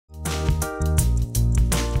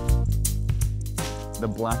the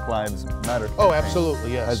Black Lives Matter campaign Oh,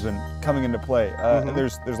 absolutely, yes. has been coming into play.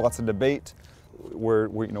 There's lots of debate.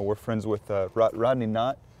 We're friends with Rodney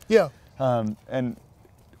Knott. Yeah. And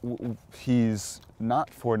he's not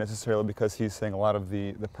for it necessarily because he's saying a lot of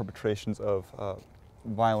the perpetrations of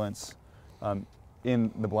violence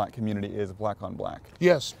in the black community is black on black.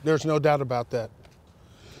 Yes, there's no doubt about that.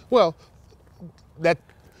 Well,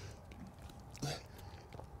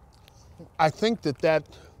 I think that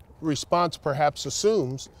response perhaps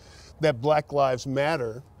assumes that Black Lives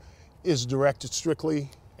Matter is directed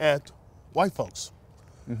strictly at white folks.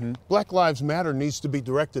 Black Lives Matter needs to be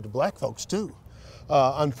directed to black folks too.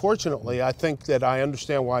 Unfortunately, I think that I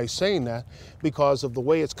understand why he's saying that because of the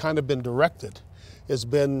way it's kind of been directed. It's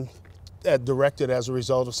been directed as a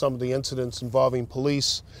result of some of the incidents involving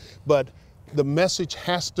police, but the message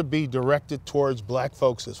has to be directed towards black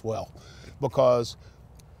folks as well, because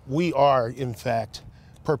we are, in fact,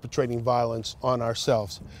 perpetrating violence on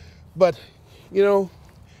ourselves. But, you know,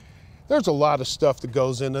 there's a lot of stuff that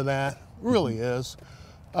goes into that, really is.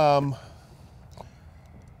 The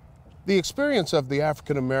experience of the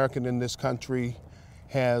African American in this country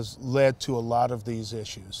has led to a lot of these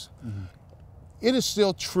issues. It is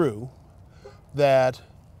still true that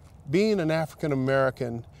being an African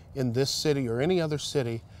American in this city or any other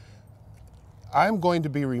city, I'm going to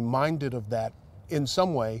be reminded of that in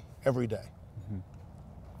some way every day.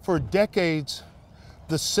 For decades,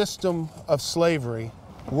 the system of slavery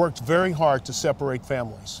worked very hard to separate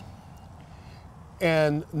families.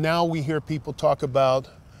 And now we hear people talk about,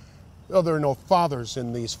 oh, there are no fathers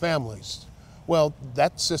in these families. Well,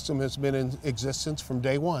 that system has been in existence from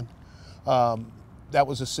day one. That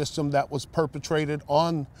was a system that was perpetrated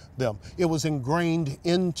on them. It was ingrained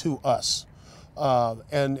into us,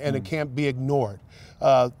 and it can't be ignored.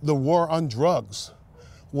 The war on drugs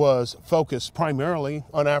was focused primarily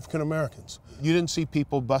on African Americans. You didn't see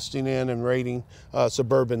people busting in and raiding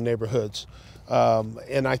suburban neighborhoods.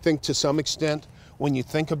 And I think to some extent, when you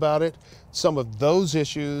think about it, some of those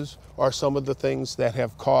issues are some of the things that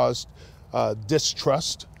have caused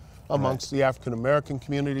distrust amongst the African American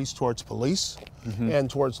communities towards police and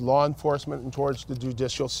towards law enforcement and towards the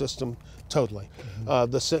judicial system totally.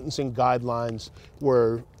 The sentencing guidelines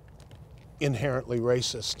were inherently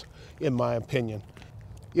racist, in my opinion.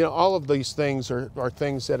 You know, all of these things are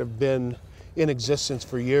things that have been in existence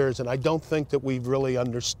for years, and I don't think that we've really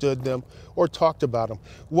understood them or talked about them.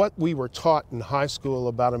 What we were taught in high school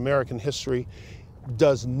about American history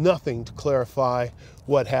does nothing to clarify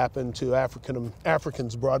what happened to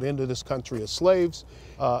Africans brought into this country as slaves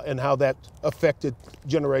and how that affected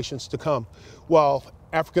generations to come. While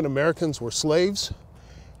African Americans were slaves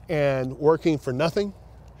and working for nothing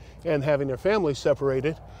and having their families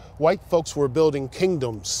separated, white folks were building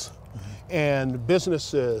kingdoms and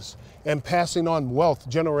businesses and passing on wealth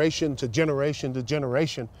generation to generation to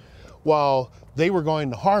generation. While they were going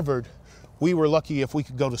to Harvard, we were lucky if we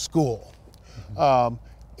could go to school.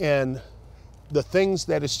 And the things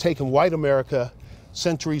that it's taken white America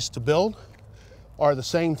centuries to build are the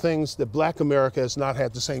same things that black America has not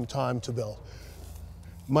had the same time to build.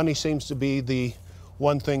 Money seems to be the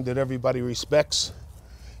one thing that everybody respects.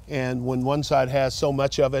 And when one side has so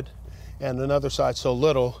much of it and another side so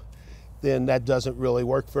little, then that doesn't really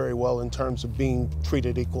work very well in terms of being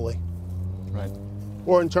treated equally. Right.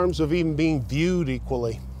 Or in terms of even being viewed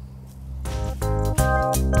equally.